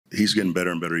he's getting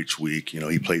better and better each week. You know,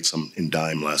 he played some in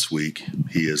dime last week.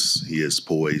 He is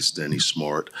poised and he's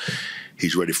smart.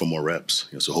 He's ready for more reps.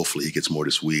 You know, so hopefully he gets more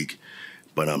this week.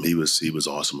 But he was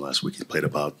awesome last week. He played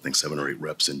about, I think, 7 or 8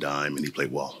 reps in dime, and he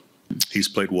played well. He's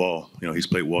played well. You know, he's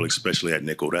played well, especially at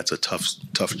nickel. That's a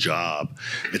tough job.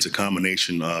 It's a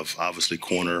combination of obviously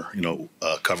corner,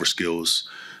 cover skills,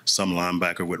 some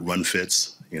linebacker with run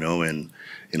fits, and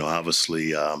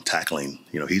obviously tackling.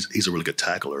 You know, he's a really good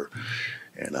tackler,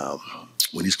 and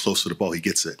when he's close to the ball, he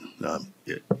gets it.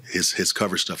 His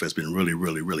cover stuff has been really,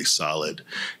 really, really solid.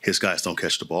 His guys don't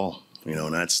catch the ball.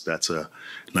 And that's a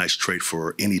nice trait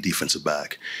for any defensive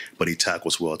back. But he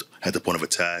tackles well at the point of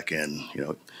attack, and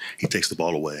he takes the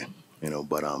ball away.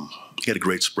 But he had a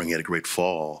great spring, he had a great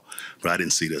fall. But I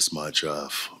didn't see this much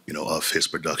of his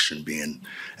production being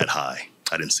at high.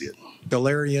 I didn't see it.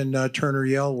 Delarrin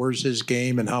Turner-Yell, where's his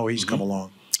game and how he's come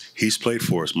along? He's played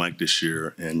for us, Mike, this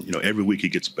year, and every week he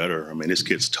gets better. I mean, this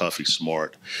kid's tough, he's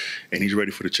smart, and he's ready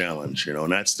for the challenge.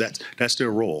 And that's their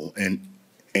role.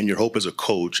 And your hope as a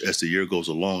coach, as the year goes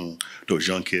along, those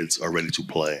young kids are ready to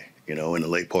play. In the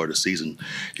late part of the season,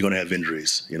 you're going to have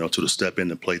injuries. To step in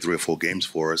and play 3 or 4 games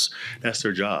for us, that's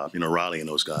their job. Riley and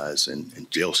those guys, and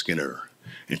J.L. Skinner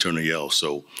and Turner-Yell.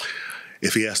 So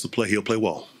if he has to play, he'll play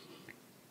well.